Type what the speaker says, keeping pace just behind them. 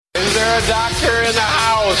there a doctor in the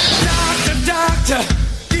house? Doctor,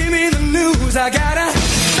 give me the news. I got a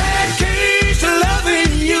bad case of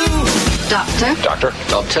loving you. Doctor. Doctor.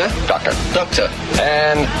 Doctor. Doctor. Doctor.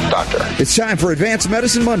 And doctor. It's time for Advanced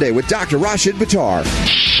Medicine Monday with Dr. Rashid Buttar.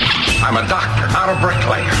 I'm a doctor, not a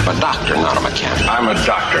bricklayer. I'm a doctor, not a mechanic. I'm a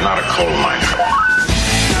doctor, not a coal miner.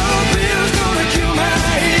 No pill's gonna kill my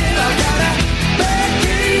head. I got a bad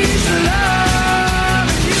case of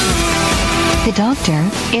loving you. The doctor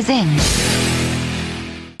is in.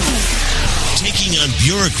 Taking on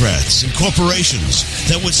bureaucrats and corporations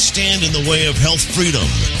that would stand in the way of health freedom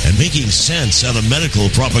and making sense out of medical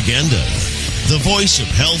propaganda. The voice of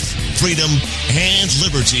health, freedom, and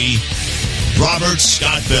liberty, Robert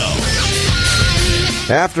Scott Bell.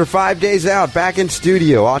 After 5 days out, back in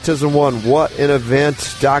studio, Autism One, what an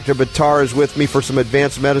event. Dr. Buttar is with me for some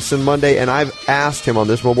Advanced Medicine Monday, and I've asked him on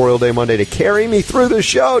this Memorial Day Monday to carry me through the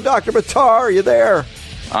show. Dr. Buttar, are you there?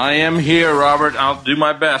 I am here, Robert. I'll do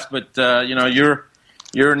my best, but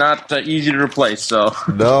you're not easy to replace. So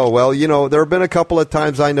no, well, there have been a couple of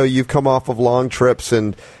times I know you've come off of long trips,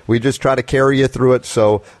 and we just try to carry you through it.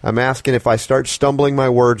 So I'm asking if I start stumbling my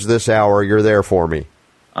words this hour, you're there for me.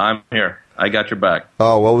 I'm here. I got your back.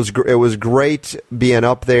 Oh, well, it was great being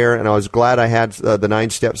up there, and I was glad I had the 9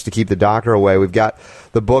 steps to keep the doctor away. We've got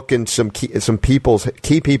the book and some key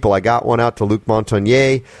people. I got one out to Luc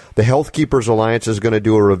Montagnier. The Health Keepers Alliance is going to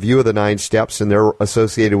do a review of the 9 steps, and they're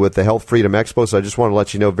associated with the Health Freedom Expo. So I just want to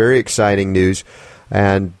let you know, very exciting news,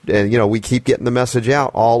 and we keep getting the message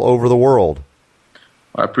out all over the world.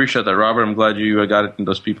 I appreciate that, Robert. I'm glad you got it in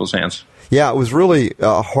those people's hands. Yeah, it was really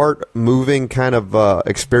a heart-moving kind of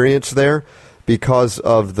experience there because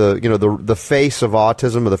of the face of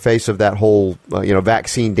autism, or the face of that whole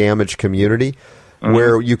vaccine damaged community,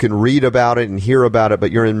 where you can read about it and hear about it,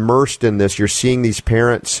 but you're immersed in this. You're seeing these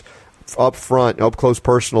parents up front, up close,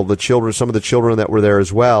 personal, some of the children that were there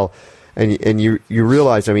as well. And you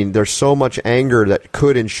realize, there's so much anger that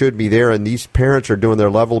could and should be there, and these parents are doing their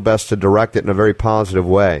level best to direct it in a very positive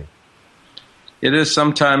way. It is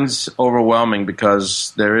sometimes overwhelming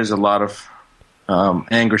because there is a lot of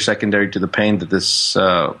anger secondary to the pain that this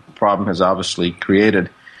problem has obviously created.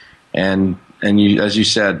 And as you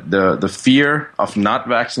said, the fear of not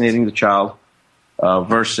vaccinating the child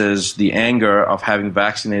versus the anger of having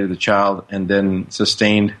vaccinated the child and then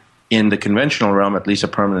sustained, in the conventional realm, at least a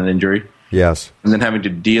permanent injury. Yes. And then having to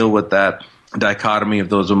deal with that dichotomy of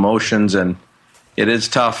those emotions. And it is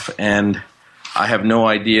tough. And I have no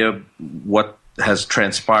idea what has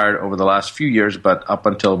transpired over the last few years, but up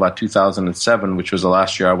until about 2007, which was the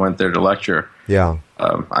last year I went there to lecture. Yeah.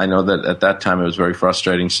 I know that at that time it was very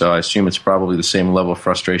frustrating. So I assume it's probably the same level of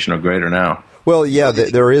frustration or greater now. Well, yeah,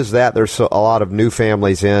 there is that. There's a lot of new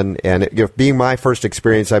families in, and being my first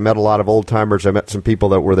experience, I met a lot of old-timers. I met some people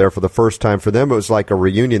that were there for the first time. For them, it was like a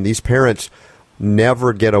reunion. These parents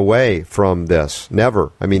never get away from this.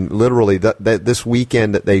 Never. Literally, this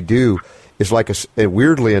weekend that they do is like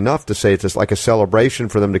weirdly enough to say, it's just like a celebration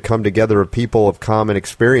for them to come together of people of common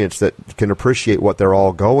experience that can appreciate what they're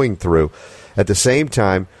all going through. At the same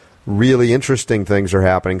time, really interesting things are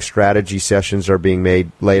happening. Strategy sessions are being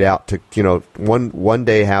laid out to, one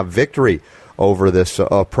day have victory over this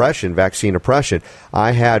vaccine oppression.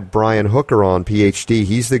 I had Brian Hooker on, PhD.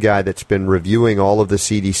 He's the guy that's been reviewing all of the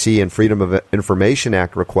CDC and Freedom of Information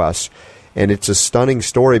Act requests. And it's a stunning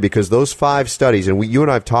story because those 5 studies, and you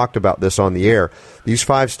and I have talked about this on the air, these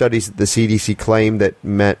 5 studies that the CDC claimed that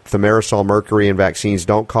meant thimerosal mercury and vaccines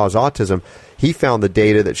don't cause autism, he found the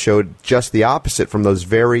data that showed just the opposite from those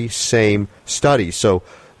very same studies. So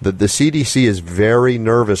the CDC is very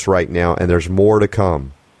nervous right now, and there's more to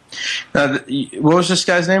come. What was this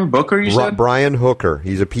guy's name? Booker, you said? Brian Hooker.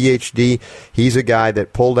 He's a PhD. He's a guy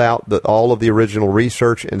that pulled out all of the original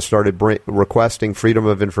research and started requesting Freedom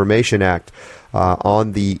of Information Act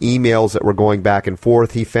on the emails that were going back and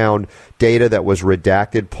forth. He found data that was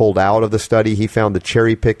redacted, pulled out of the study. He found the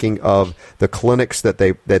cherry picking of the clinics that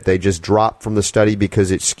they just dropped from the study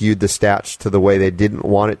because it skewed the stats to the way they didn't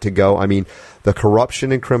want it to go. The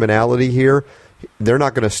corruption and criminality here, they're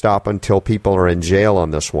not going to stop until people are in jail on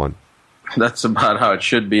this one. That's about how it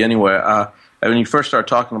should be anyway. When you first started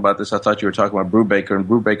talking about this, I thought you were talking about Brubaker, and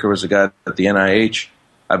Brubaker was a guy at the NIH.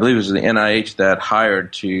 I believe it was the NIH that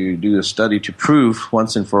hired to do the study to prove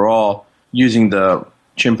once and for all, using the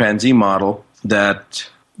chimpanzee model, that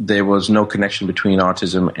there was no connection between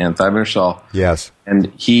autism and thimerosal. Yes.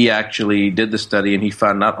 And he actually did the study, and he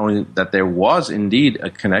found not only that there was indeed a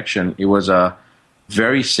connection, it was a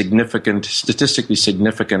very significant, statistically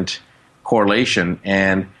significant correlation.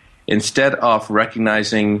 And instead of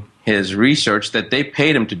recognizing his research that they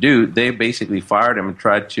paid him to do, they basically fired him and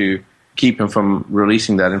tried to keep him from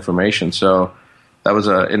releasing that information. So that was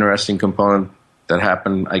an interesting component that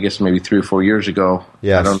happened, I guess, maybe 3 or 4 years ago.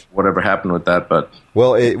 Yes. I don't know whatever happened with that, but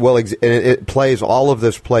it plays, all of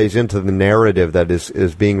this plays into the narrative that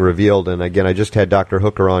is being revealed. And again, I just had Dr.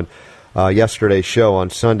 Hooker on yesterday's show on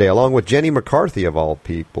Sunday, along with Jenny McCarthy of all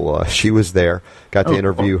people. She was there. Got to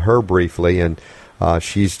interview her briefly, and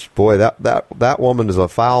she's, boy, that woman is a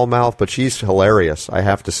foul mouth, but she's hilarious. I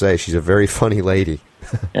have to say, she's a very funny lady.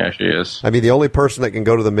 Yeah, she is. I mean, the only person that can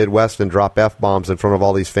go to the Midwest and drop F-bombs in front of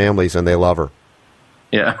all these families, and they love her.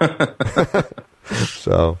 Yeah.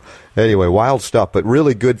 So, anyway, wild stuff, but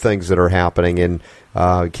really good things that are happening, and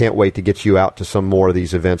can't wait to get you out to some more of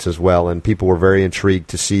these events as well. And people were very intrigued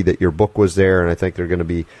to see that your book was there, and I think they're going to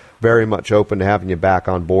be very much open to having you back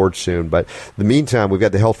on board soon. But in the meantime, we've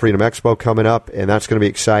got the Health Freedom Expo coming up, and that's going to be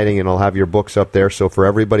exciting, and I'll have your books up there. So for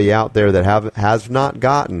everybody out there that has not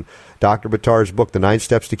gotten Dr. Buttar's book, The 9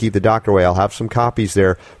 Steps to Keep the Doctor Away, I'll have some copies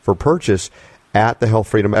there for purchase at the Health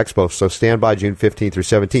Freedom Expo. So stand by June 15th through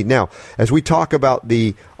 17th. Now, as we talk about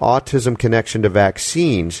the autism connection to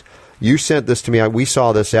vaccines, you sent this to me. We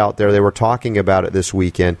saw this out there. They were talking about it this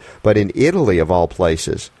weekend. But in Italy, of all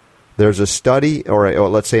places, there's a study, or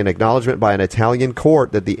let's say an acknowledgement by an Italian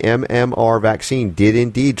court that the MMR vaccine did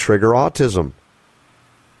indeed trigger autism.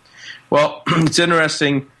 Well, it's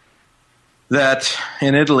interesting that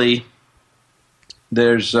in Italy,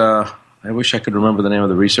 there's, I wish I could remember the name of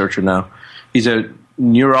the researcher now. He's a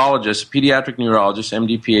neurologist, pediatric neurologist,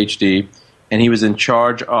 MD, PhD, and he was in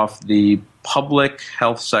charge of the public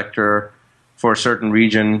health sector for a certain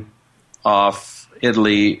region of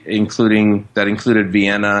Italy, included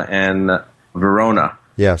Vienna and Verona.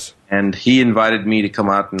 Yes. And he invited me to come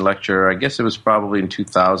out and lecture. I guess it was probably in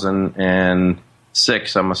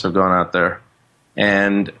 2006. I must have gone out there.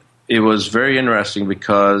 And it was very interesting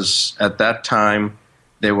because at that time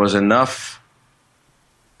there was enough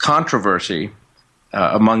controversy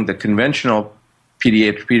among the conventional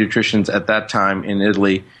pediatricians at that time in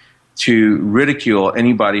Italy to ridicule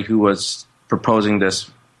anybody who was proposing this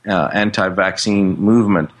anti-vaccine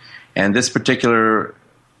movement. And this particular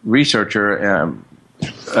researcher,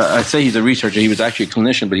 I say he's a researcher, he was actually a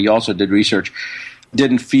clinician, but he also did research,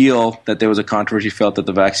 didn't feel that there was a controversy, felt that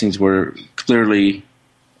the vaccines were clearly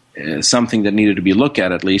something that needed to be looked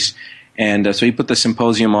at least. And so he put the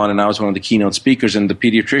symposium on, and I was one of the keynote speakers. And the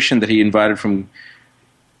pediatrician that he invited from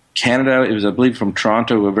Canada, it was, I believe, from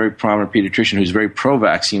Toronto, a very prominent pediatrician who's very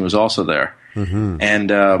pro-vaccine, was also there. Mm-hmm.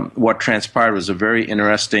 And what transpired was a very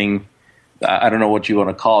interesting, I don't know what you want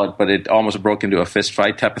to call it, but it almost broke into a fist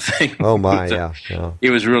fight type of thing. Oh, my, yeah. It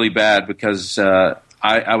was really bad because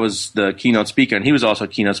I was the keynote speaker, and he was also a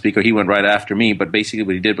keynote speaker. He went right after me, but basically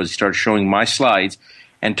what he did was he started showing my slides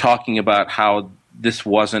and talking about how this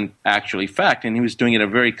wasn't actually fact, and he was doing it in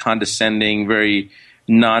a very condescending, very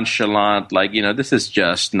nonchalant, like, this is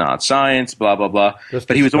just not science, blah, blah, blah.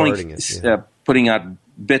 But he was only putting out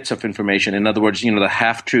bits of information. In other words, the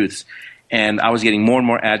half-truths. And I was getting more and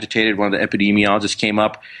more agitated. One of the epidemiologists came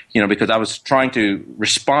up, because I was trying to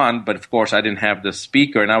respond, but of course I didn't have the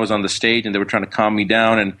speaker, and I was on the stage, and they were trying to calm me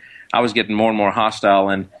down, and I was getting more and more hostile.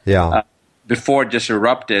 And before it just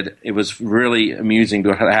erupted, it was really amusing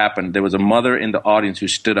what had happened. There was a mother in the audience who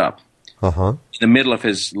stood up in the middle of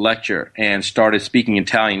his lecture and started speaking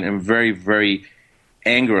Italian, and very, very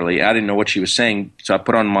angrily. I didn't know what she was saying, so I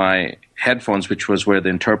put on my headphones, which was where the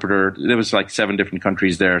interpreter, there was like 7 different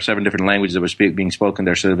countries there, 7 different languages that were being spoken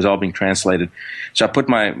there, so it was all being translated. So I put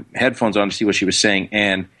my headphones on to see what she was saying,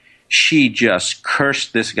 and she just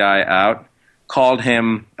cursed this guy out, called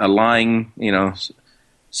him a lying,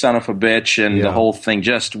 son of a bitch, and the whole thing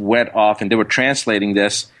just went off, and they were translating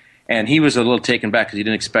this, and he was a little taken back because he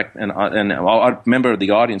didn't expect a member of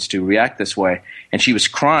the audience to react this way, and she was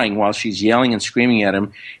crying while she's yelling and screaming at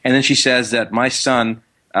him, and then she says that my son,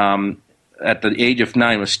 at the age of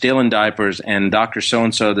 9, was still in diapers, and Dr.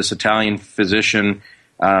 So-and-so, this Italian physician,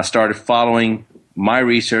 started following my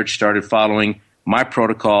research, started following my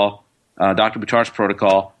protocol, Dr. Buttar's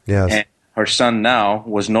protocol, and her son now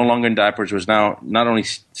was no longer in diapers, was now not only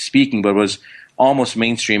speaking, but was almost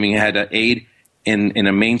mainstreaming, had an aide in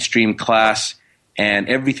a mainstream class, and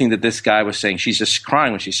everything that this guy was saying, she's just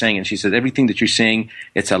crying when she's saying it. And she said, everything that you're saying,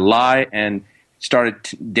 it's a lie, and started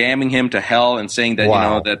damning him to hell and saying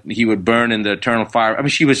that, that he would burn in the eternal fire. I mean,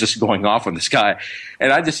 she was just going off on this guy.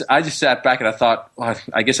 And I just sat back and I thought, well,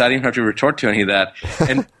 I guess I didn't have to retort to any of that.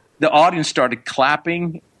 And the audience started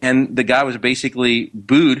clapping, and the guy was basically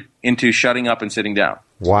booed into shutting up and sitting down.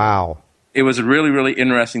 Wow. It was a really, really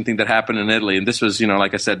interesting thing that happened in Italy. And this was,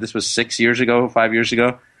 like I said, this was 5 years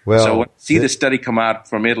ago. Well, so when I see the study come out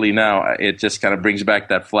from Italy now, it just kind of brings back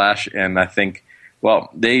that flash, and I think,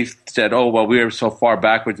 well, they said, oh, well, we're so far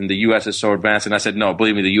backwards and the U.S. is so advanced. And I said, no,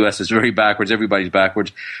 believe me, the U.S. is very backwards. Everybody's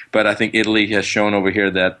backwards. But I think Italy has shown over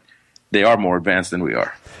here that they are more advanced than we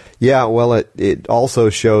are. Yeah, well, it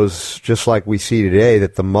also shows, just like we see today,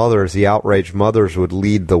 that the mothers, the outraged mothers, would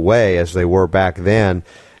lead the way as they were back then.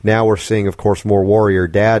 Now we're seeing, of course, more warrior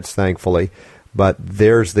dads, thankfully. But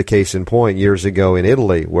there's the case in point years ago in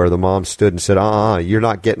Italy where the mom stood and said, you're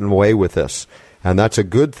not getting away with this. And that's a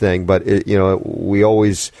good thing, but we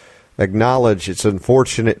always acknowledge it's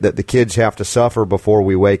unfortunate that the kids have to suffer before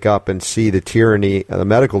we wake up and see the tyranny, the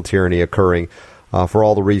medical tyranny occurring for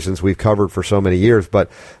all the reasons we've covered for so many years. But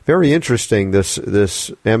very interesting, this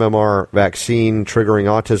MMR vaccine triggering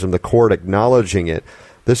autism, the court acknowledging it.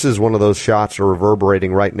 This is one of those shots that are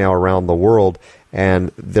reverberating right now around the world,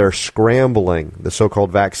 and they're scrambling. The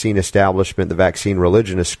so-called vaccine establishment, the vaccine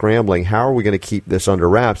religion is scrambling. How are we going to keep this under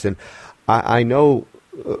wraps? And I know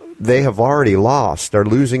they have already lost. They're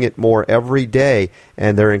losing it more every day,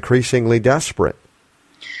 and they're increasingly desperate.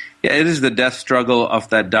 Yeah, it is the death struggle of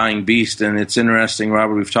that dying beast, and it's interesting,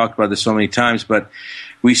 Robert, we've talked about this so many times, but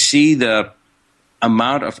we see the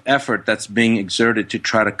amount of effort that's being exerted to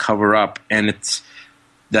try to cover up, and it's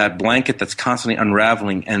that blanket that's constantly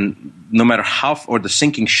unraveling, and no matter how, or the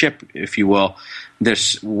sinking ship, if you will,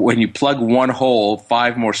 when you plug one hole,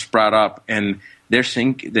 5 more sprout up, and their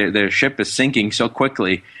ship is sinking so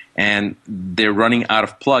quickly, and they're running out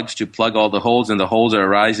of plugs to plug all the holes, and the holes are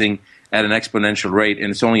rising at an exponential rate,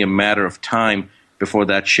 and it's only a matter of time before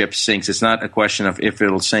that ship sinks. It's not a question of if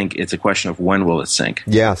it'll sink, it's a question of when will it sink.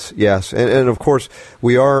 Yes. And of course,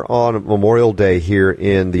 we are on Memorial Day here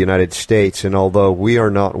in the United States, and although we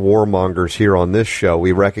are not warmongers here on this show,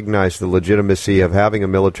 we recognize the legitimacy of having a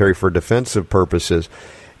military for defensive purposes.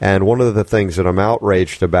 And one of the things that I'm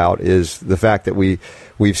outraged about is the fact that we've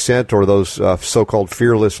sent, or those so-called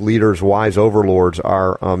fearless leaders, wise overlords,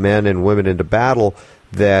 our men and women into battle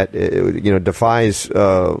that defies,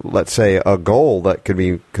 let's say, a goal that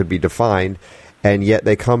could be defined, and yet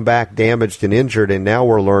they come back damaged and injured. And now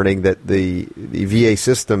we're learning that the VA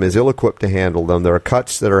system is ill-equipped to handle them. There are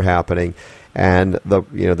cuts that are happening, and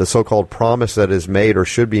the so-called promise that is made or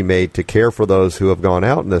should be made to care for those who have gone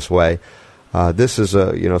out in this way. This is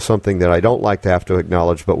something that I don't like to have to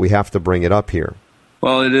acknowledge, but we have to bring it up here.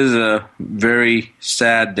 Well, it is a very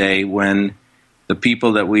sad day when the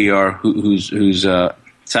people that we are, whose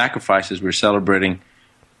sacrifices we're celebrating,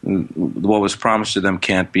 what was promised to them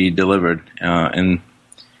can't be delivered. And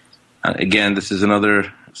again, this is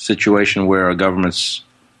another situation where our governments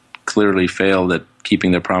clearly failed at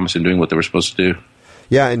keeping their promise and doing what they were supposed to do.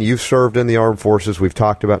 Yeah, and you've served in the armed forces. We've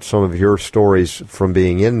talked about some of your stories from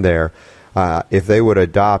being in there. If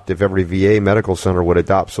every VA medical center would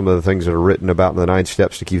adopt some of the things that are written about in the 9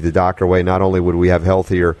 steps to keep the doctor away, not only would we have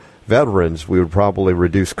healthier veterans, we would probably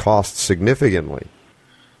reduce costs significantly.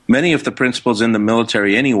 Many of the principles in the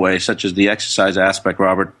military anyway, such as the exercise aspect,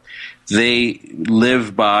 Robert, they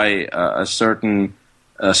live by a certain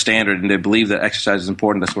standard, and they believe that exercise is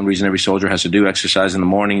important. That's one reason every soldier has to do exercise in the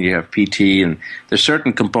morning. You have PT, and there's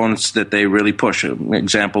certain components that they really push.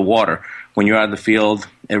 Example, water. When you're out in the field,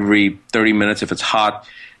 every 30 minutes, if it's hot,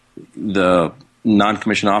 the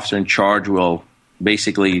non-commissioned officer in charge will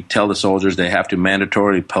basically tell the soldiers they have to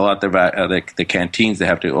mandatorily pull out the canteens. They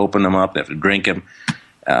have to open them up. They have to drink them.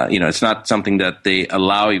 It's not something that they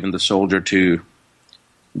allow even the soldier to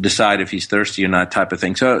decide if he's thirsty or not, type of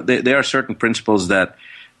thing. So there are certain principles that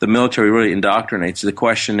the military really indoctrinates. The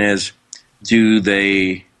question is, do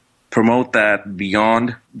they promote that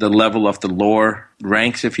beyond the level of the lower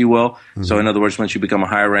ranks, if you will? Mm-hmm. So in other words, once you become a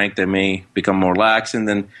higher rank, they may become more lax. And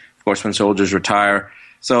then, of course, when soldiers retire.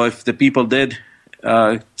 So if the people did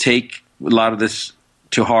take a lot of this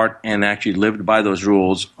to heart and actually lived by those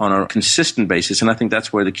rules on a consistent basis, and I think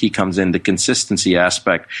that's where the key comes in, the consistency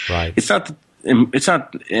aspect. Right. It's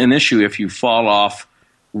not an issue if you fall off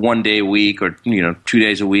 1 day a week or 2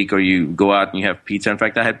 days a week, or you go out and you have pizza. In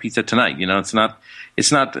fact, I had pizza tonight.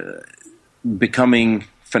 It's not becoming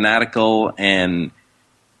fanatical and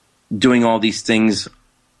doing all these things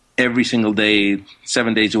every single day,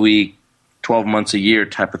 7 days a week, 12 months a year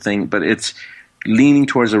type of thing. But it's leaning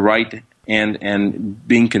towards the right and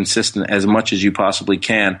being consistent as much as you possibly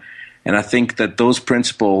can. And I think that those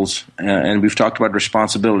principles, and we've talked about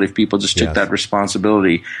responsibility, if people just took that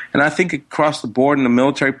responsibility. And I think across the board in the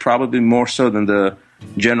military, probably more so than the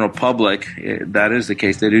general public, that is the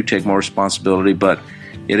case. They do take more responsibility, but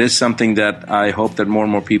it is something that I hope that more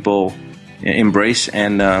and more people embrace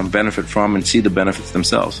and benefit from and see the benefits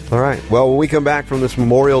themselves. All right. Well, when we come back from this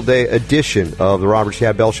Memorial Day edition of the Robert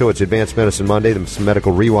Scott Bell Show, it's Advanced Medicine Monday, the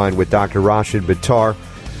Medical Rewind with Dr. Rashid Buttar.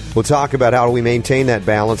 We'll talk about how do we maintain that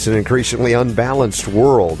balance in an increasingly unbalanced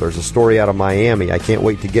world. There's a story out of Miami. I can't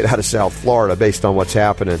wait to get out of South Florida based on what's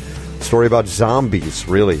happening. A story about zombies,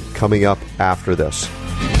 really, coming up after this.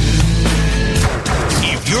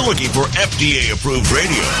 If you're looking for FDA-approved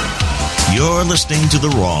radio, you're listening to the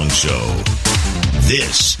wrong show.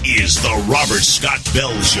 This is the Robert Scott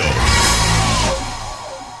Bell Show.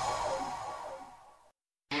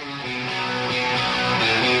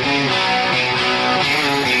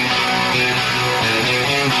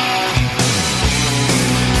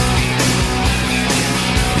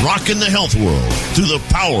 Rocking the health world through the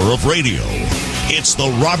power of radio. It's the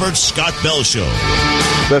Robert Scott Bell Show.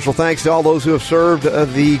 Special thanks to all those who have served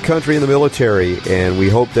the country in the military, and we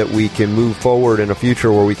hope that we can move forward in a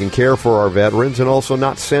future where we can care for our veterans and also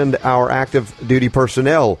not send our active duty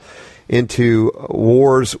personnel into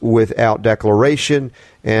wars without declaration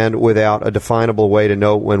and without a definable way to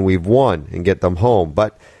know when we've won and get them home.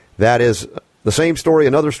 But that is the same story,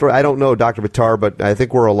 another story. I don't know, Dr. Buttar, but I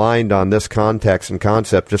think we're aligned on this context and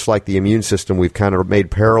concept, just like the immune system. We've kind of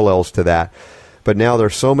made parallels to that. But now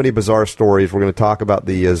there's so many bizarre stories. We're going to talk about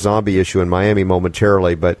the zombie issue in Miami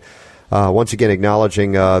momentarily. But once again,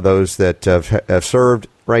 acknowledging those that have served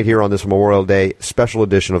right here on this Memorial Day special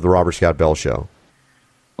edition of the Robert Scott Bell Show.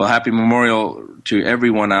 Well, happy Memorial to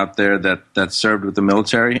everyone out there that served with the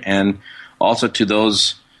military, and also to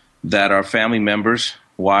those that are family members,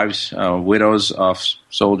 wives, widows of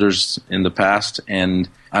soldiers in the past. And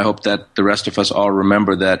I hope that the rest of us all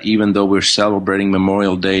remember that even though we're celebrating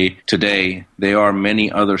Memorial Day today, there are many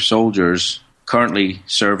other soldiers currently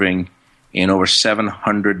serving in over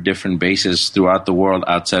 700 different bases throughout the world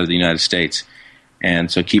outside of the United States. And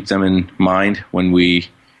so keep them in mind when we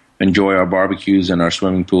enjoy our barbecues and our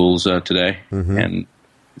swimming pools today. Mm-hmm. And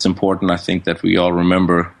it's important, I think, that we all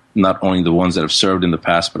remember not only the ones that have served in the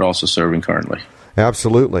past, but also serving currently.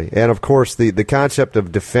 Absolutely. And, of course, the concept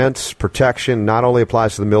of defense, protection, not only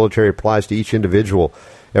applies to the military, it applies to each individual.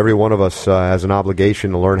 Every one of us has an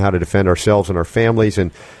obligation to learn how to defend ourselves and our families.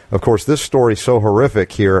 And, of course, this story is so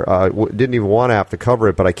horrific here. Didn't even want to have to cover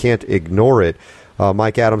it, but I can't ignore it.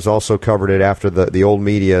 Mike Adams also covered it after the old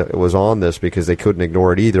media was on this because they couldn't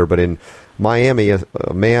ignore it either. But in Miami,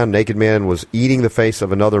 a naked man, was eating the face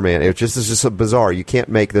of another man. This is just bizarre. You can't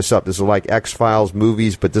make this up. This is like X-Files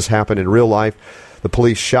movies, but this happened in real life. The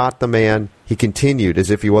police shot the man. He continued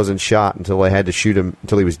as if he wasn't shot until they had to shoot him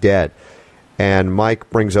until he was dead. And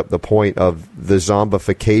Mike brings up the point of the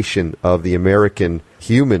zombification of the American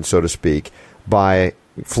human, so to speak, by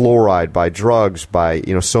fluoride, by drugs, by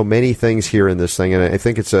so many things here in this thing. And I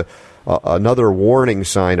think it's another warning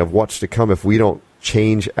sign of what's to come if we don't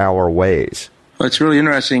change our ways. Well, it's really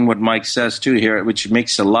interesting what Mike says, too, here, which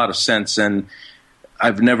makes a lot of sense. And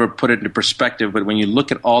I've never put it into perspective, but when you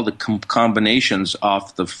look at all the combinations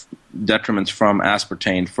of the detriments from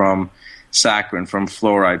aspartame, from saccharin, from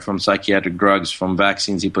fluoride, from psychiatric drugs, from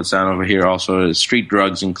vaccines he puts down over here, also street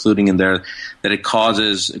drugs, including in there, that it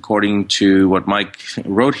causes, according to what Mike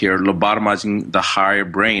wrote here, lobotomizing the higher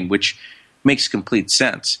brain, which makes complete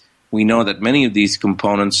sense. We know that many of these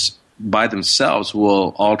components by themselves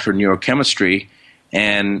will alter neurochemistry,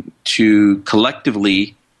 and to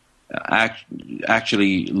collectively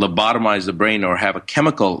actually lobotomize the brain, or have a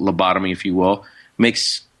chemical lobotomy, if you will,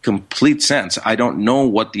 makes complete sense. I don't know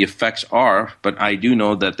what the effects are, but I do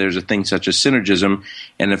know that there's a thing such as synergism,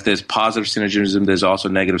 and if there's positive synergism, there's also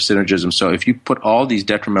negative synergism. So if you put all these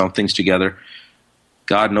detrimental things together,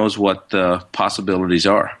 God knows what the possibilities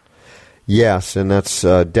are. Yes, and that's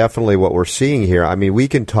definitely what we're seeing here. I mean, we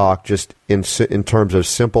can talk just in terms of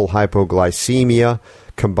simple hypoglycemia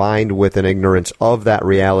combined with an ignorance of that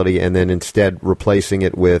reality, and then instead replacing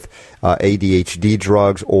it with ADHD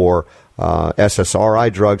drugs or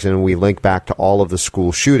SSRI drugs, and we link back to all of the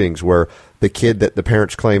school shootings where the kid that the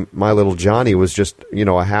parents claim, my little Johnny, was just,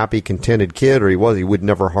 a happy, contented kid, or he would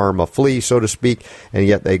never harm a flea, so to speak, and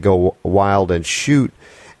yet they go wild and shoot.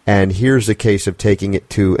 And here's a case of taking it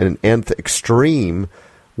to an nth extreme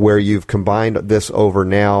where you've combined this over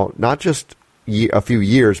now, not just a few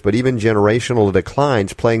years, but even generational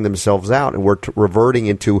declines playing themselves out, and we're reverting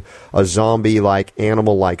into a zombie-like,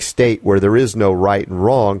 animal-like state where there is no right and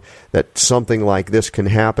wrong, that something like this can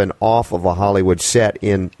happen off of a Hollywood set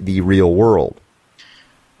in the real world.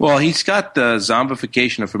 Well, he's got the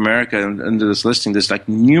zombification of America under this listing. There's like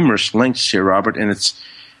numerous links here, Robert, and it's,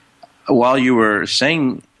 while you were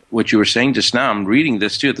saying what you were saying just now, I'm reading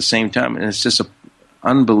this too at the same time, and it's just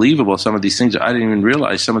unbelievable, some of these things. I didn't even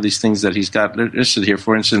realize some of these things that he's got listed here.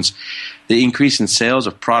 For instance, the increase in sales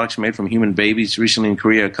of products made from human babies. Recently in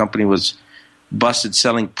Korea, a company was busted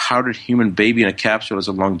selling powdered human baby in a capsule as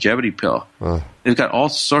a longevity pill. They've got all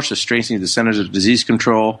sorts of strengthening the Centers of Disease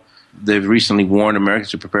Control. They've recently warned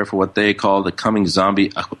Americans to prepare for what they call the coming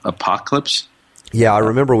zombie apocalypse. Yeah, I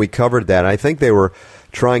remember we covered that. I think they were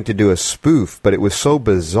trying to do a spoof, but it was so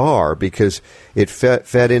bizarre because it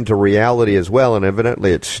fed into reality as well, and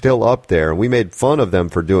evidently it's still up there. We made fun of them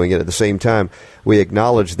for doing it. At the same time, we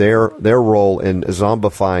acknowledged their role in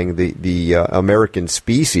zombifying the American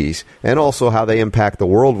species, and also how they impact the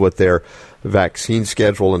world with their vaccine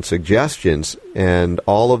schedule and suggestions. And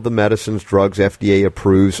all of the medicines, drugs FDA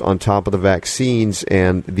approves on top of the vaccines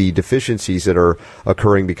and the deficiencies that are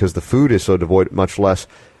occurring because the food is so devoid, much less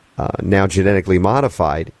now genetically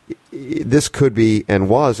modified. This could be and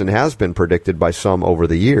was and has been predicted by some over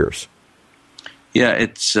the years. Yeah,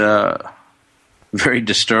 it's very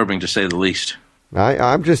disturbing to say the least.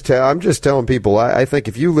 I'm just telling people. I think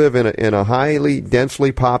if you live in a highly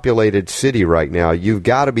densely populated city right now, you've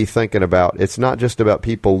got to be thinking about. It's not just about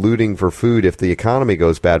people looting for food if the economy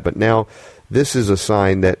goes bad, but now this is a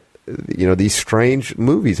sign that these strange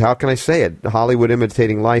movies. How can I say it? Hollywood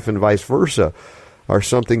imitating life and vice versa are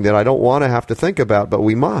something that I don't want to have to think about, but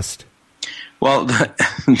we must. Well,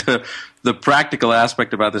 the practical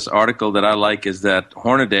aspect about this article that I like is that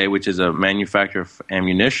Hornady, which is a manufacturer of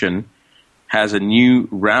ammunition, has a new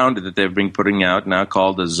round that they've been putting out now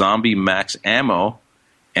called the Zombie Max Ammo.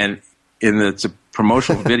 And it's a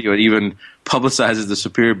promotional video. It even publicizes the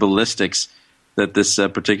superior ballistics that this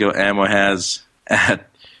particular ammo has at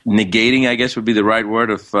negating, I guess would be the right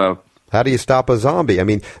word, of how do you stop a zombie? I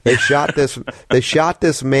mean, they shot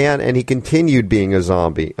this man, and he continued being a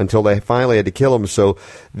zombie until they finally had to kill him. So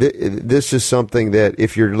this is something that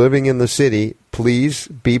if you're living in the city, please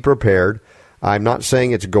be prepared. I'm not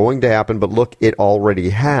saying it's going to happen, but look, it already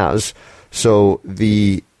has. So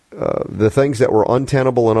the things that were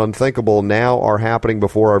untenable and unthinkable now are happening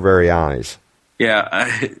before our very eyes.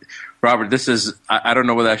 Yeah, Robert, this is, I don't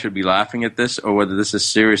know whether I should be laughing at this or whether this is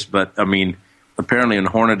serious, but I mean, apparently in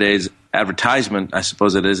Hornady's advertisement, I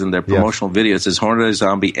suppose it is in their promotional video, it says Hornady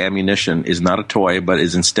zombie ammunition is not a toy, but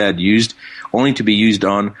is instead used only to be used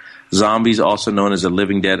on zombies, also known as the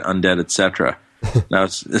living dead, undead, etc. Now,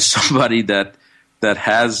 it's somebody that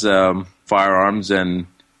has firearms and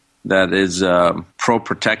that is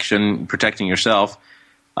pro-protection, protecting yourself.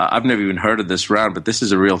 I've never even heard of this round, but this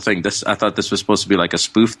is a real thing. I thought this was supposed to be like a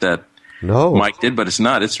spoof that Mike did, but it's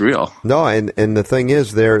not. It's real. No, and the thing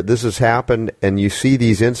is, this has happened, and you see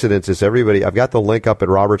these incidences. Everybody, I've got the link up at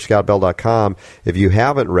robertscottbell.com if you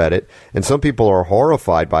haven't read it, and some people are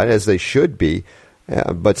horrified by it, as they should be.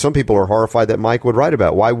 But some people are horrified that Mike would write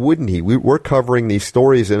about it. Why wouldn't he? We're covering these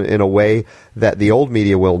stories in a way that the old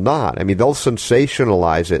media will not. I mean, they'll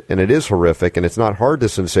sensationalize it, and it is horrific, and it's not hard to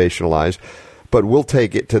sensationalize, but we'll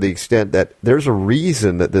take it to the extent that there's a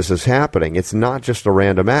reason that this is happening. It's not just a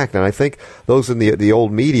random act. And I think those in the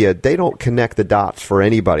old media, they don't connect the dots for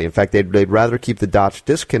anybody. In fact, they'd rather keep the dots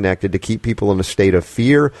disconnected to keep people in a state of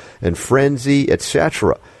fear and frenzy,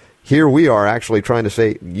 etc. Here we are actually trying to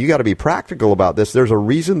say, you got to be practical about this. There's a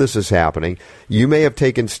reason this is happening. You may have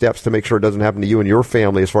taken steps to make sure it doesn't happen to you and your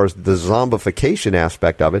family as far as the zombification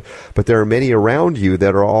aspect of it, but there are many around you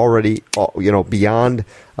that are already, beyond,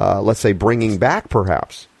 let's say, bringing back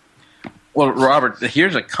perhaps. Well, Robert,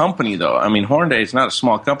 here's a company, though. I mean, Hornady is not a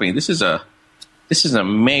small company. This is a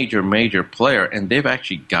major, major player, and they've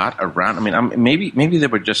actually got around. I mean, maybe they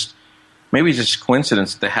were just, maybe it's just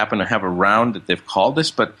coincidence that they happen to have a round that they've called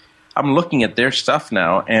this, but I'm looking at their stuff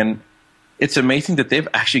now, and it's amazing that they've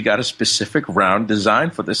actually got a specific round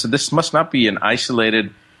designed for this. So this must not be an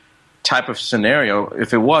isolated type of scenario.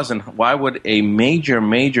 If it wasn't, why would a major,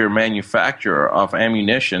 major manufacturer of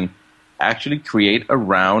ammunition actually create a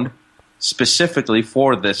round specifically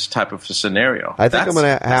for this type of scenario? I think I'm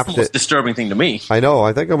going to have that's the most disturbing thing to me. I know.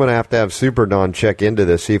 I think I'm going to have Super Don check into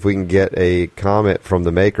this, see if we can get a comment from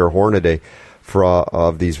the maker, Hornady,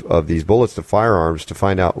 of these bullets to firearms to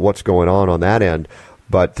find out what's going on that end.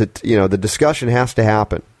 But the discussion has to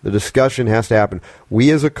happen. The discussion has to happen.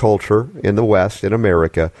 We as a culture in the West, in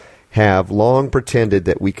America, have long pretended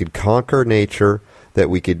that we could conquer nature, that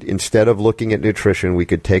we could, instead of looking at nutrition, we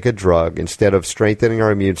could take a drug. Instead of strengthening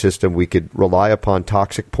our immune system, we could rely upon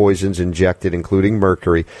toxic poisons injected, including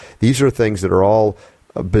mercury. These are things that are all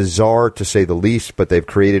bizarre, to say the least, but they've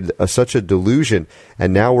created such a delusion,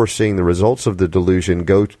 and now we're seeing the results of the delusion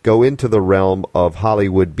go into the realm of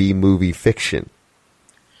Hollywood B-movie fiction.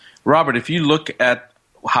 Robert, if you look at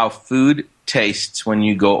how food tastes when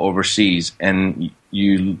you go overseas, and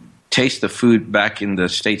you taste the food back in the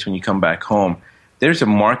States when you come back home, there's a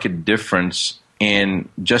marked difference in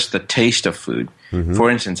just the taste of food. For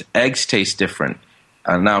instance, eggs taste different.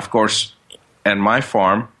 Now, of course, at my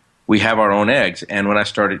farm, we have our own eggs. And when I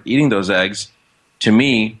started eating those eggs, to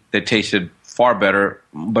me, they tasted far better.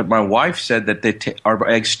 But my wife said that our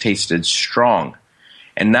eggs tasted strong.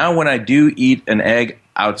 And now when I do eat an egg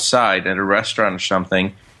outside at a restaurant or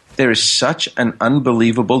something, there is such an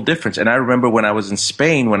unbelievable difference. And I remember when I was in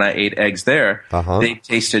Spain, when I ate eggs there, they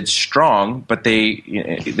tasted strong, but they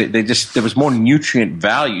just, there was more nutrient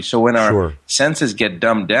value. So when our senses get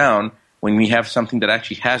dumbed down, when we have something that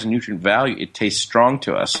actually has nutrient value, it tastes strong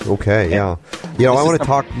to us. Okay, yeah. You know, I want to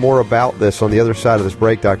talk more about this on the other side of this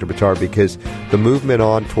break, Dr. Buttar, because the movement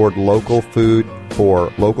on toward local food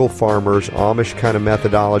for local farmers, Amish kind of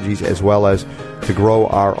methodologies, as well as to grow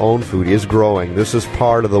our own food is growing. This is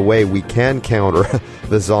part of the way we can counter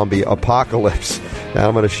the zombie apocalypse. Now,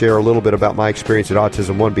 I'm going to share a little bit about my experience at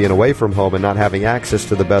Autism One, being away from home and not having access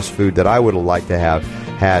to the best food that I would have liked to have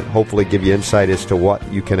had, hopefully give you insight as to what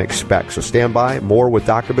you can expect. So stand by. More with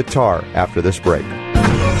Dr. Buttar after this break.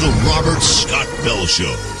 The Robert Scott Bell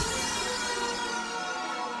Show.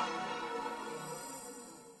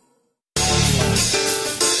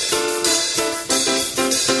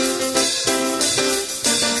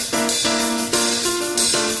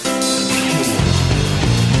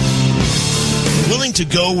 Willing to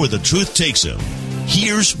go where the truth takes him.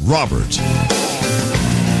 Here's Robert.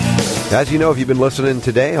 As you know, if you've been listening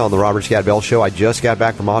today on the Robert Scott Bell Show, I just got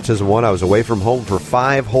back from Autism One. I was away from home for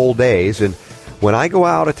 5 whole days, and when I go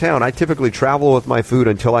out of town, I typically travel with my food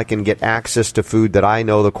until I can get access to food that I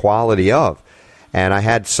know the quality of. And I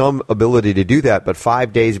had some ability to do that, but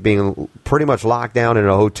 5 days being pretty much locked down in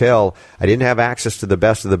a hotel, I didn't have access to the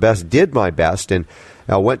best of the best, did my best, and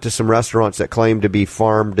I went to some restaurants that claimed to be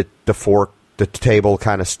farm to fork to table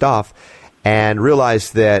kind of stuff, and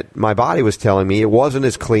realized that my body was telling me it wasn't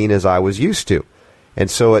as clean as I was used to. And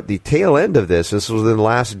so at the tail end of this was in the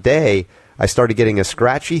last day, I started getting a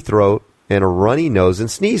scratchy throat and a runny nose and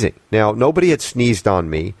sneezing. Now, nobody had sneezed on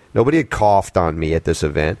me. Nobody had coughed on me at this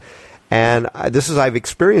event. And I've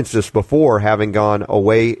experienced this before, having gone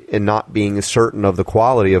away and not being certain of the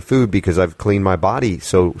quality of food because I've cleaned my body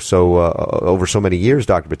so over so many years,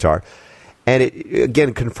 Dr. Buttar. And it,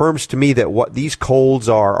 again, confirms to me that what these colds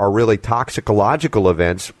are really toxicological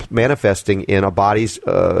events manifesting in a body's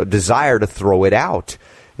desire to throw it out.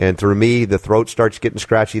 And through me, the throat starts getting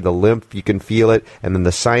scratchy, the lymph, you can feel it, and then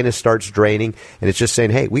the sinus starts draining. And it's just saying,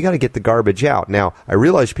 hey, we got to get the garbage out. Now, I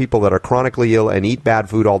realize people that are chronically ill and eat bad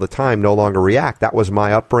food all the time no longer react. That was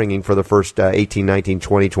my upbringing for the first 18, 19,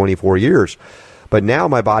 20, 24 years. But now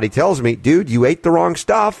my body tells me, dude, you ate the wrong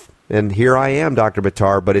stuff. And here I am, Dr.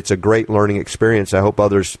 Buttar, but it's a great learning experience. I hope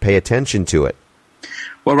others pay attention to it.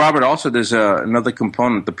 Well, Robert, also there's another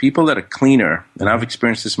component. The people that are cleaner, and I've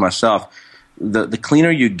experienced this myself, the cleaner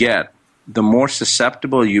you get, the more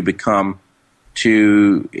susceptible you become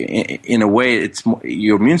to, in a way, it's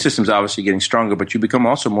your immune system's obviously getting stronger, but you become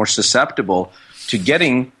also more susceptible to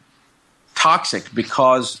getting toxic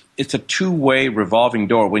because it's a two-way revolving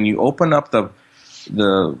door. When you open up the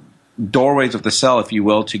doorways of the cell, if you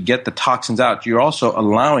will, to get the toxins out, you're also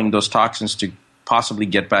allowing those toxins to possibly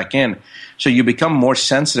get back in. So you become more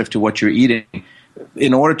sensitive to what you're eating.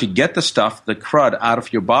 In order to get the stuff, the crud, out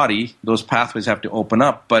of your body, those pathways have to open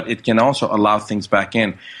up, but it can also allow things back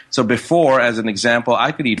in. So before, as an example,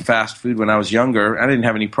 I could eat fast food when I was younger. I didn't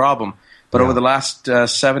have any problem. But over the last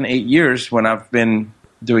 7-8 years, when I've been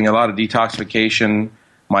doing a lot of detoxification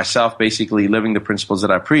myself, basically living the principles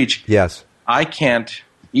that I preach, yes, I can't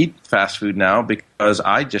eat fast food now because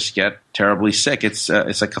I just get terribly sick. It's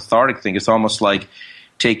a cathartic thing. It's almost like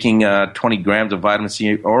taking 20 grams of vitamin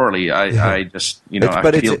C orally. I just,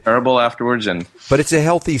 I feel terrible afterwards. But it's a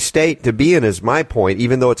healthy state to be in, is my point,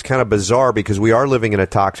 even though it's kind of bizarre because we are living in a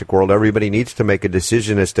toxic world. Everybody needs to make a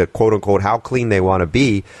decision as to, quote unquote, how clean they want to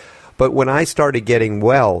be. But when I started getting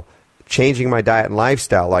well, changing my diet and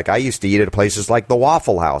lifestyle, like I used to eat at places like the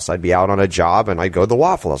Waffle House. I'd be out on a job and I'd go to the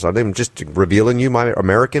Waffle House. I'm just revealing you my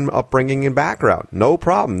American upbringing and background. No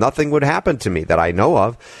problem. Nothing would happen to me that I know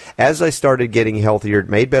of. As I started getting healthier,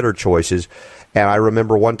 made better choices, and I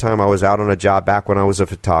remember one time I was out on a job back when I was a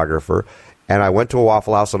photographer, and I went to a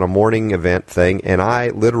Waffle House on a morning event thing, and I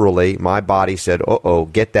literally, my body said, uh-oh,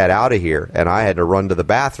 get that out of here, and I had to run to the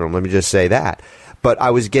bathroom. Let me just say that. but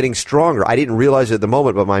I was getting stronger. I didn't realize it at the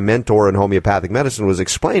moment, but my mentor in homeopathic medicine was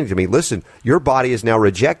explaining to me, listen, your body is now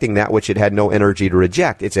rejecting that which it had no energy to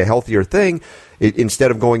reject. It's a healthier thing. Instead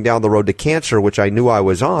of going down the road to cancer, which I knew I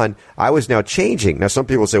was on, I was now changing. Now, some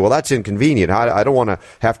people say, well, that's inconvenient. I don't want to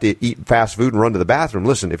have to eat fast food and run to the bathroom.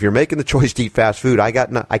 Listen, if you're making the choice to eat fast food, I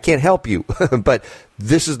can't help you. But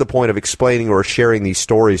this is the point of explaining or sharing these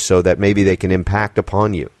stories so that maybe they can impact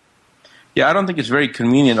upon you. Yeah, I don't think it's very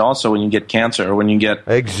convenient also when you get cancer or when you get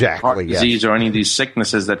heart disease or any of these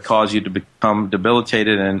sicknesses that cause you to become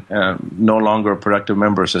debilitated and no longer a productive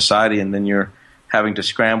member of society, and then you're having to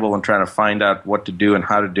scramble and trying to find out what to do and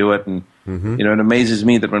how to do it. And it amazes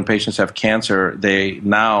me that when patients have cancer, they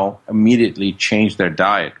now immediately change their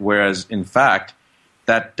diet, whereas in fact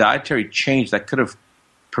that dietary change that could have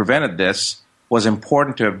prevented this was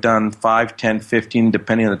important to have done 5, 10, 15,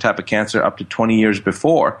 depending on the type of cancer, up to 20 years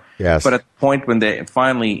before. Yes. But at the point when they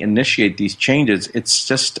finally initiate these changes, it's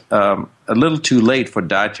just a little too late for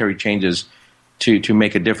dietary changes to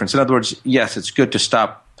make a difference. In other words, yes, it's good to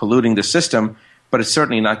stop polluting the system, but it's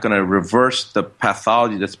certainly not going to reverse the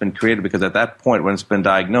pathology that's been created, because at that point when it's been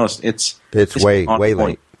diagnosed, it's way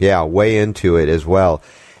late. Yeah, way into it as well.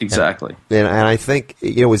 Exactly. And I think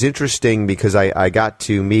it was interesting because I got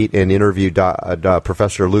to meet and interview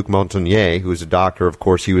Professor Luc Montagnier, who's a doctor. Of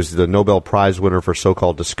course, he was the Nobel Prize winner for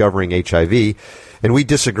so-called discovering HIV. And we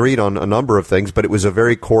disagreed on a number of things, but it was a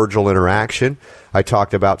very cordial interaction. I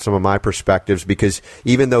talked about some of my perspectives because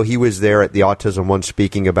even though he was there at the Autism One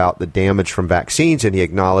speaking about the damage from vaccines, and he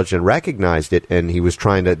acknowledged and recognized it, and he was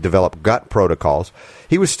trying to develop gut protocols,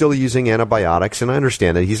 he was still using antibiotics, and I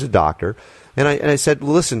understand that he's a doctor. And I said,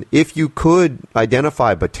 listen, if you could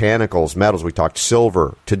identify botanicals, metals, we talked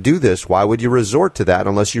silver, to do this, why would you resort to that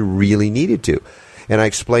unless you really needed to? And I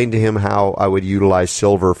explained to him how I would utilize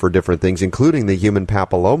silver for different things, including the human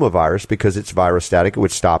papillomavirus, because it's virostatic. It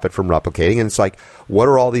would stop it from replicating. And it's like, what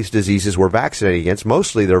are all these diseases we're vaccinating against?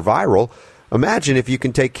 Mostly they're viral. Imagine if you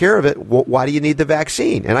can take care of it, why do you need the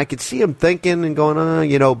vaccine? And I could see him thinking and going,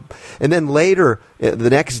 And then later, the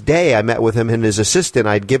next day, I met with him and his assistant.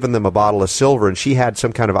 I'd given them a bottle of silver, and she had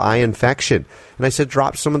some kind of eye infection. And I said,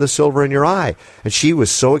 drop some of the silver in your eye. And she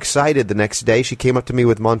was so excited the next day. She came up to me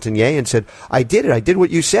with Montagnier and said, I did it. I did what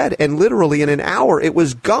you said. And literally in an hour, it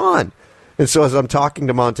was gone. And so as I'm talking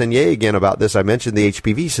to Montagnier again about this, I mentioned the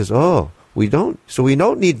HPV. He says, we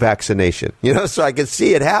don't need vaccination, so I can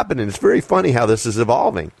see it happen, and it's very funny how this is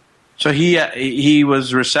evolving. So he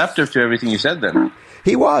was receptive to everything you said then.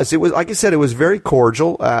 He was. It was, like I said, it was very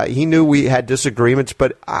cordial. He knew we had disagreements,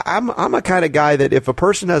 but I'm a kind of guy that if a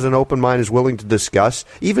person has an open mind, is willing to discuss,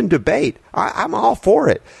 even debate, I'm all for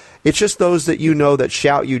it. It's just those that that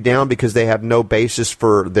shout you down because they have no basis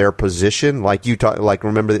for their position, like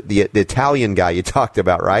remember the Italian guy you talked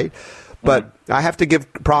about, right? But I have to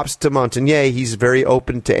give props to Montagnier. He's very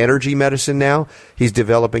open to energy medicine now. He's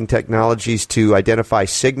developing technologies to identify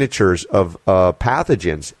signatures of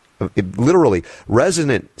pathogens, literally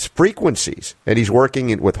resonant frequencies. And he's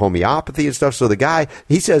working with homeopathy and stuff. So the guy,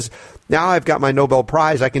 he says, now I've got my Nobel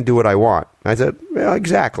Prize. I can do what I want. I said, yeah,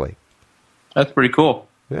 exactly. That's pretty cool.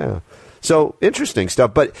 Yeah. So interesting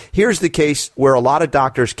stuff. But here's the case where a lot of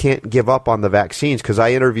doctors can't give up on the vaccines, because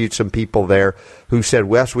I interviewed some people there who said,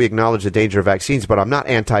 Wes, we acknowledge the danger of vaccines, but I'm not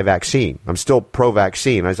anti-vaccine. I'm still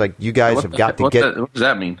pro-vaccine. I was like, you guys have got to get... What does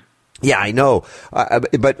that mean? Yeah, I know.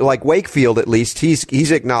 But like Wakefield, at least,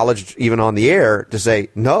 he's acknowledged even on the air to say,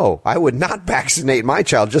 no, I would not vaccinate my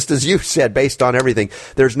child, just as you said, based on everything.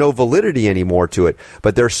 There's no validity anymore to it.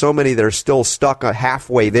 But there's so many that are still stuck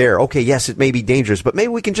halfway there. Okay, yes, it may be dangerous, but maybe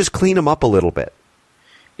we can just clean them up a little bit.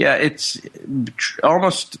 Yeah, it's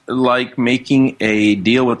almost like making a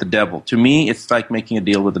deal with the devil. To me, it's like making a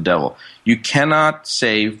deal with the devil. You cannot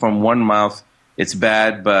say from one mouth, it's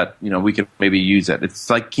bad, but we could maybe use it. It's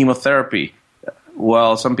like chemotherapy.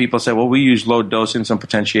 Well, some people say, well, we use low-dose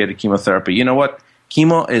insulin-potentiated chemotherapy. You know what?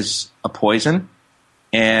 Chemo is a poison,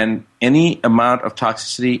 and any amount of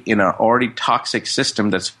toxicity in an already toxic system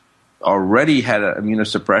that's already had an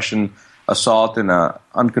immunosuppression assault and an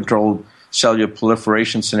uncontrolled cellular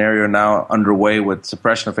proliferation scenario now underway with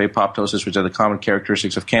suppression of apoptosis, which are the common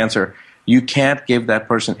characteristics of cancer, you can't give that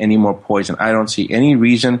person any more poison. I don't see any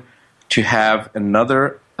reason to have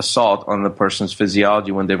another assault on the person's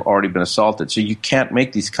physiology when they've already been assaulted. So you can't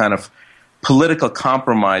make these kind of political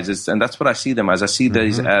compromises, and that's what I see them as. I see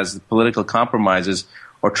these as political compromises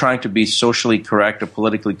or trying to be socially correct or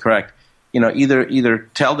politically correct. Either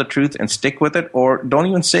tell the truth and stick with it, or don't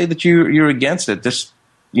even say that you're against it. Just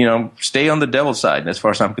stay on the devil's side, as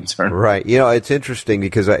far as I'm concerned. Right. It's interesting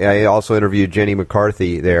because I also interviewed Jenny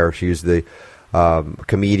McCarthy there. She was the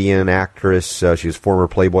comedian, actress. She was former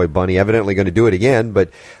Playboy bunny, evidently going to do it again, but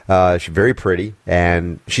she's very pretty,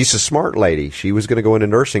 and she's a smart lady. She was going to go into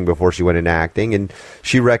nursing before she went into acting, and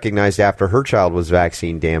she recognized after her child was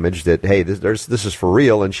vaccine damaged that, hey, this is for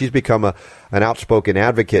real, and she's become an outspoken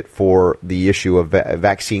advocate for the issue of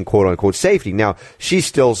vaccine quote-unquote safety. Now, she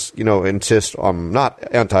still, insists on not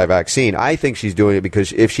anti-vaccine. I think she's doing it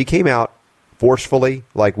because if she came out forcefully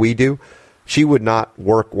like we do, she would not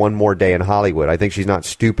work one more day in Hollywood. I think she's not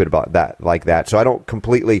stupid about that, like that. So I don't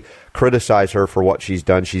completely criticize her for what she's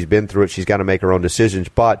done. She's been through it. She's got to make her own decisions.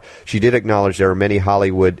 But she did acknowledge there are many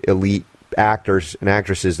Hollywood elite actors and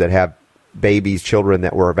actresses that have babies, children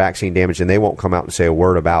that were vaccine damaged, and they won't come out and say a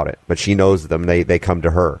word about it. But she knows them. They come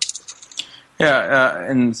to her. Yeah,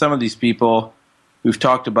 and some of these people, we've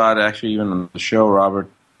talked about actually even on the show, Robert,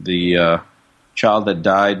 the child that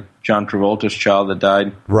died, John Travolta's child that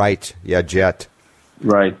died. Right. Yeah, Jet.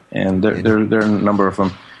 Right, and there are a number of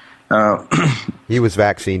them. He was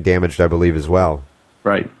vaccine damaged, I believe, as well.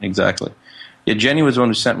 Right, exactly. Yeah, Jenny was the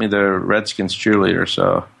one who sent me the Redskins cheerleader,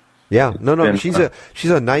 so... Yeah, no, she's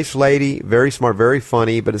a nice lady, very smart, very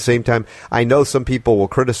funny, but at the same time, I know some people will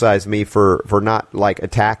criticize me for not like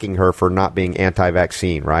attacking her for not being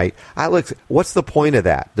anti-vaccine, right? What's the point of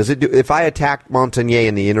that? If I attacked Montagnier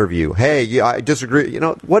in the interview, hey, yeah, I disagree,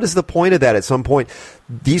 what is the point of that at some point?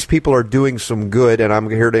 These people are doing some good, and I'm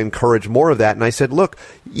here to encourage more of that. And I said, look,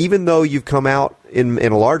 even though you've come out in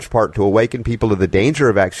a large part to awaken people to the danger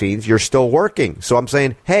of vaccines, you're still working. So I'm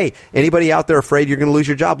saying, hey, anybody out there afraid you're going to lose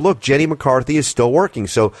your job? Look, Jenny McCarthy is still working,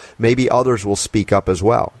 so maybe others will speak up as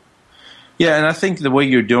well. Yeah, and I think the way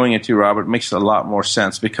you're doing it too, Robert, makes a lot more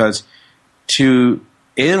sense, because to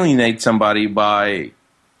alienate somebody by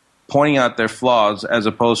pointing out their flaws as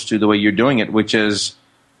opposed to the way you're doing it, which is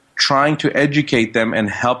trying to educate them and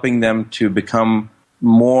helping them to become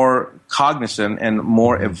more cognizant and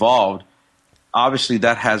more evolved, obviously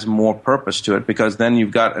that has more purpose to it, because then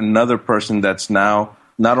you've got another person that's now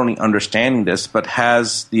not only understanding this, but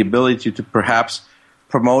has the ability to perhaps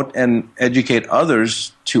promote and educate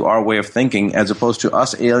others to our way of thinking, as opposed to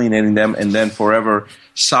us alienating them and then forever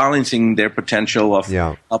silencing their potential of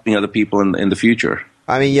helping other people in the future.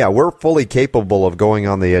 I mean, yeah, we're fully capable of going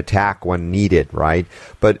on the attack when needed, right?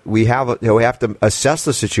 But we have to assess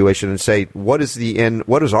the situation and say, what is the end?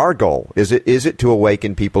 What is our goal? Is it to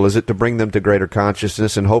awaken people? Is it to bring them to greater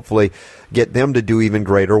consciousness and hopefully get them to do even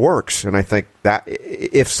greater works? And I think that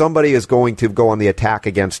if somebody is going to go on the attack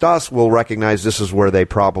against us, we'll recognize this is where they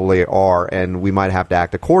probably are, and we might have to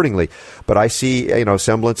act accordingly. But I see,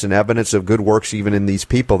 semblance and evidence of good works even in these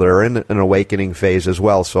people that are in an awakening phase as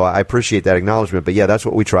well. So I appreciate that acknowledgement. But yeah, that's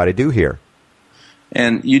what we try to do here.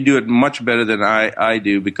 And you do it much better than I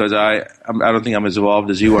do, because I don't think I'm as evolved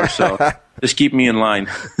as you are. So just keep me in line.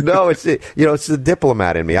 No, it's the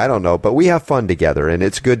diplomat in me. I don't know, but we have fun together, and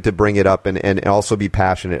it's good to bring it up and also be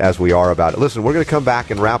passionate as we are about it. Listen, we're going to come back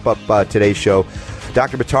and wrap up today's show.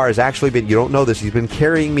 Dr. Buttar has actually been, you don't know this, he's been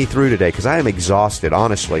carrying me through today because I am exhausted,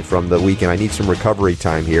 honestly, from the weekend. I need some recovery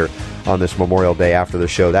time here on this Memorial Day after the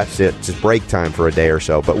show. That's it. It's break time for a day or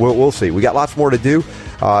so, but we'll see. We got lots more to do.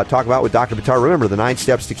 Talk about with Dr. Buttar. Remember, the 9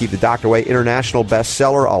 Steps to Keep the Doctor Away, international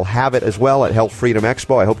bestseller. I'll have it as well at Health Freedom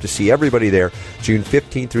Expo. I hope to see everybody there June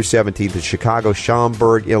 15th through 17th in Chicago,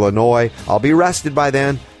 Schaumburg, Illinois. I'll be rested by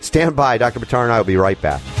then. Stand by. Dr. Buttar and I will be right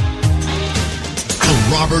back. The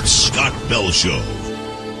Robert Scott Bell Show.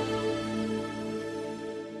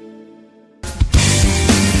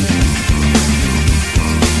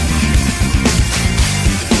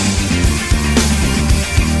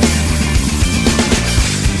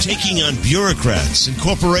 Taking on bureaucrats and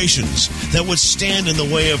corporations that would stand in the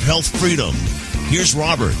way of health freedom. Here's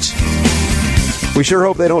Robert. We sure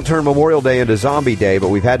hope they don't turn Memorial Day into Zombie Day, but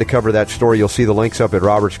we've had to cover that story. You'll see the links up at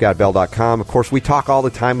robertscottbell.com. Of course, we talk all the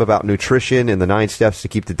time about nutrition and the 9 steps to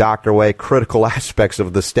keep the doctor away. Critical aspects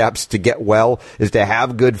of the steps to get well is to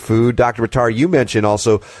have good food. Dr. Buttar, you mentioned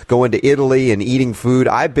also going to Italy and eating food.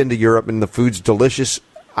 I've been to Europe and the food's delicious.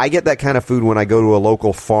 I get that kind of food when I go to a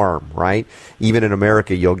local farm, right? Even in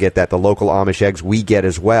America, you'll get that. The local Amish eggs we get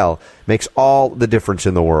as well. Makes all the difference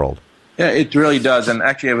in the world. Yeah, it really does. And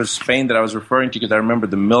actually, it was Spain that I was referring to, because I remember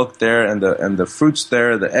the milk there and the fruits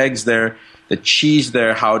there, the eggs there, the cheese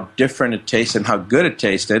there, how different it tasted and how good it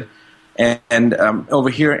tasted. And over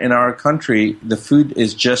here in our country, the food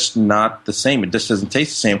is just not the same. It just doesn't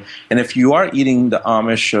taste the same. And if you are eating the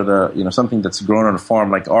Amish or something that's grown on a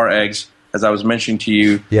farm, like our eggs, as I was mentioning to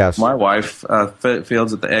you, yes, my wife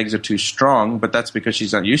feels that the eggs are too strong, but that's because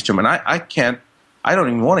she's not used to them. And I don't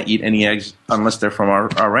even want to eat any eggs unless they're from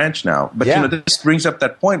our ranch now. But this brings up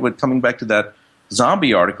that point with coming back to that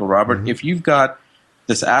zombie article, Robert, if you've got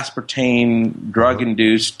this aspartame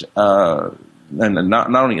drug-induced, and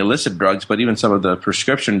not only illicit drugs, but even some of the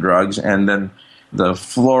prescription drugs, and then the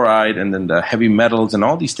fluoride, and then the heavy metals, and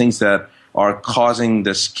all these things that are causing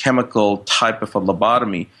this chemical type of a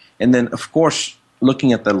lobotomy. And then, of course,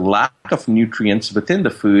 looking at the lack of nutrients within the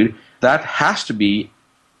food, that has to be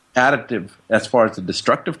additive as far as the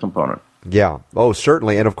destructive component. Yeah. Oh,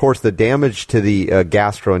 certainly. And, of course, the damage to the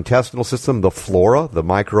gastrointestinal system, the flora, the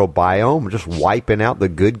microbiome, just wiping out the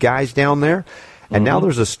good guys down there. And now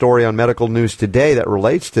there's a story on Medical News Today that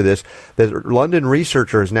relates to this, that London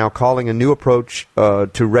researcher is now calling a new approach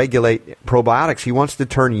to regulate probiotics. He wants to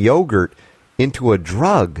turn yogurt into a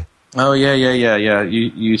drug. Oh, yeah.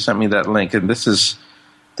 You sent me that link. And this is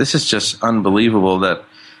just unbelievable that,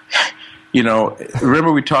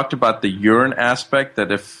 remember we talked about the urine aspect,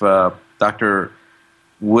 that if Dr.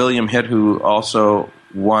 William Hitt, who also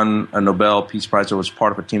won a Nobel Peace Prize, or was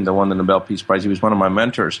part of a team that won the Nobel Peace Prize, he was one of my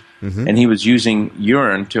mentors, and he was using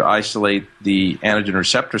urine to isolate the antigen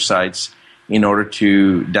receptor sites in order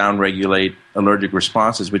to downregulate allergic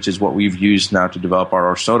responses, which is what we've used now to develop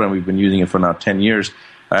our soda, and we've been using it for now 10 years,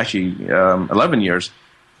 actually 11 years,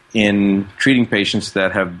 in treating patients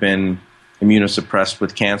that have been immunosuppressed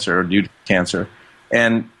with cancer or due to cancer.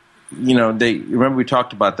 And, remember we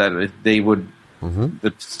talked about that, they would,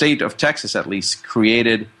 the state of Texas at least,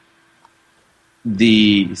 created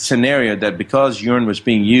the scenario that because urine was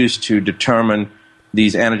being used to determine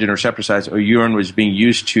these antigen receptor sites, or urine was being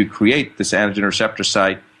used to create this antigen receptor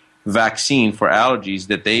site vaccine for allergies,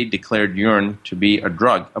 that they declared urine to be a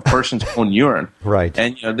drug, a person's own urine. Right.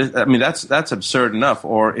 And that's absurd enough.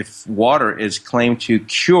 Or if water is claimed to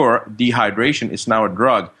cure dehydration, it's now a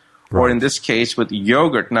drug. Right. Or in this case, with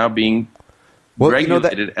yogurt now being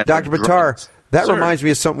regulated as Dr. Buttar, that reminds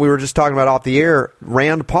me of something we were just talking about off the air.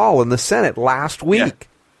 Rand Paul in the Senate last week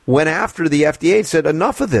went after the FDA and said,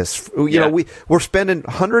 enough of this. We're spending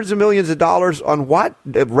hundreds of millions of dollars on what?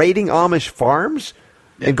 Raiding Amish farms?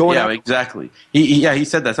 And going out? Exactly. He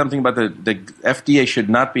said that, something about the FDA should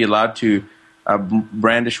not be allowed to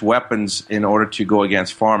brandish weapons in order to go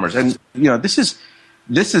against farmers. And,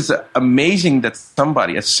 this is amazing that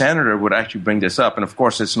somebody, a senator, would actually bring this up. And, of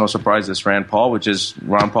course, it's no surprise it's Rand Paul, which is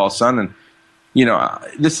Ron Paul's son. And,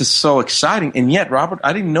 this is so exciting. And yet, Robert,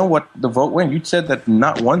 I didn't know what the vote went. You said that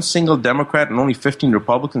not one single Democrat and only 15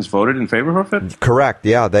 Republicans voted in favor of it? Correct,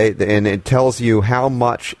 yeah. And it tells you how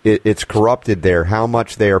much it's corrupted there, how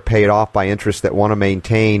much they are paid off by interests that want to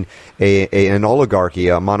maintain an oligarchy,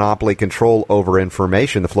 a monopoly control over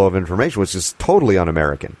information, the flow of information, which is totally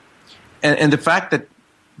un-American. And the fact that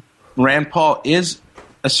Rand Paul is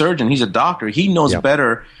a surgeon, he's a doctor, he knows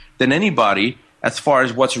better than anybody as far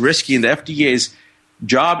as what's risky, and the FDA's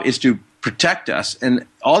job is to protect us. And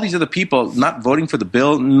all these other people not voting for the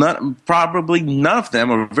bill, probably none of them,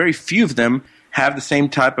 or very few of them, have the same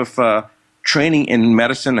type of training in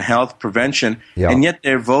medicine, health, prevention, and yet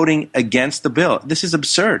they're voting against the bill. This is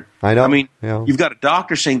absurd. I know. I mean, you've got a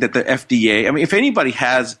doctor saying that the FDA, if anybody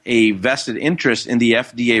has a vested interest in the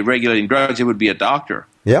FDA regulating drugs, it would be a doctor.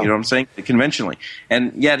 Yeah. You know what I'm saying? Conventionally.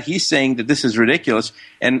 And yet he's saying that this is ridiculous,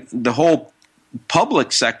 and the whole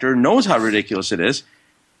public sector knows how ridiculous it is,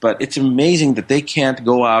 but it's amazing that they can't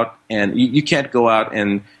go out and you can't go out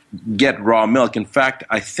and get raw milk. In fact,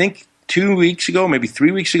 I think 2 weeks ago, maybe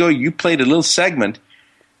 3 weeks ago, you played a little segment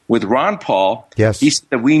with Ron Paul. Yes. He said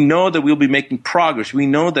that we know that we'll be making progress. We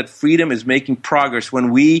know that freedom is making progress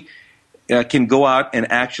when we can go out and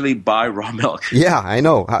actually buy raw milk. Yeah, I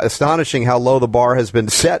know. Astonishing how low the bar has been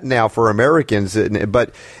set now for Americans,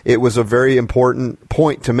 but it was a very important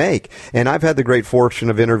point to make. And I've had the great fortune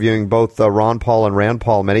of interviewing both Ron Paul and Rand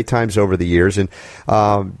Paul many times over the years, and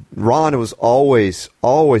Ron was always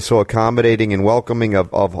so accommodating and welcoming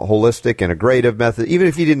of holistic, integrative method. Even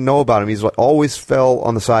if you didn't know about him, he's always fell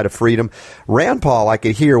on the side of freedom. Rand Paul, I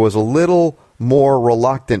could hear, was a little more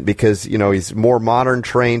reluctant because, he's more modern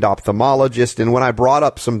trained ophthalmologist. And when I brought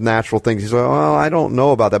up some natural things, he's like, well, I don't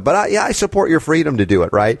know about that. But I support your freedom to do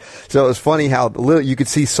it, right? So it was funny how you could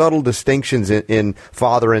see subtle distinctions in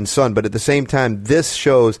father and son. But at the same time, this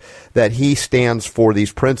shows that he stands for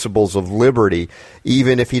these principles of liberty,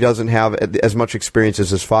 even if he doesn't have as much experience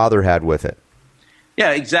as his father had with it.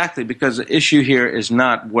 Yeah, exactly. Because the issue here is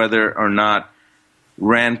not whether or not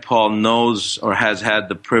Rand Paul knows or has had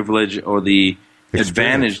the privilege or the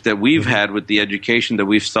advantage that we've had with the education that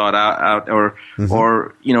we've sought out or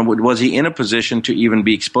was he in a position to even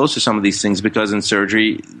be exposed to some of these things? Because in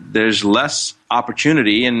surgery, there's less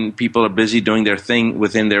opportunity and people are busy doing their thing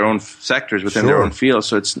within their own sectors, within their own fields.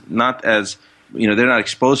 So it's not as they're not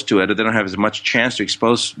exposed to it, or they don't have as much chance to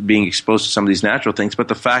being exposed to some of these natural things. But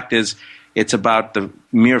the fact is, it's about the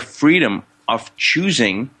mere freedom of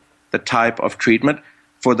choosing the type of treatment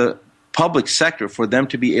for the public sector, for them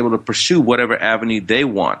to be able to pursue whatever avenue they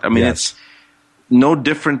want. I mean, It's no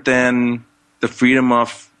different than the freedom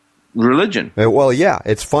of religion. Well, yeah,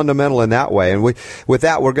 it's fundamental in that way. And with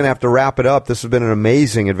that, we're going to have to wrap it up. This has been an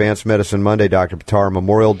amazing Advanced Medicine Monday, Dr. Buttar.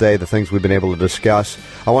 Memorial Day, the things we've been able to discuss.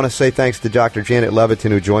 I want to say thanks to Dr. Janet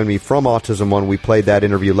Levitin, who joined me from Autism One. We played that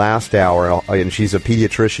interview last hour, and she's a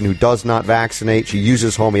pediatrician who does not vaccinate. She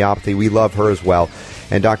uses homeopathy. We love her as well.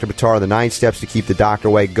 And Dr. Buttar, the 9 steps to keep the doctor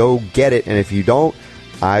away. Go get it. And if you don't,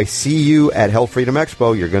 I see you at Health Freedom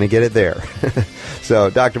Expo. You're going to get it there.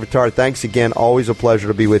 So, Dr. Buttar, thanks again. Always a pleasure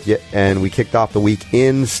to be with you. And we kicked off the week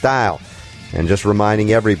in style. And just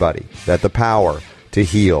reminding everybody that the power to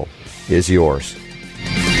heal is yours.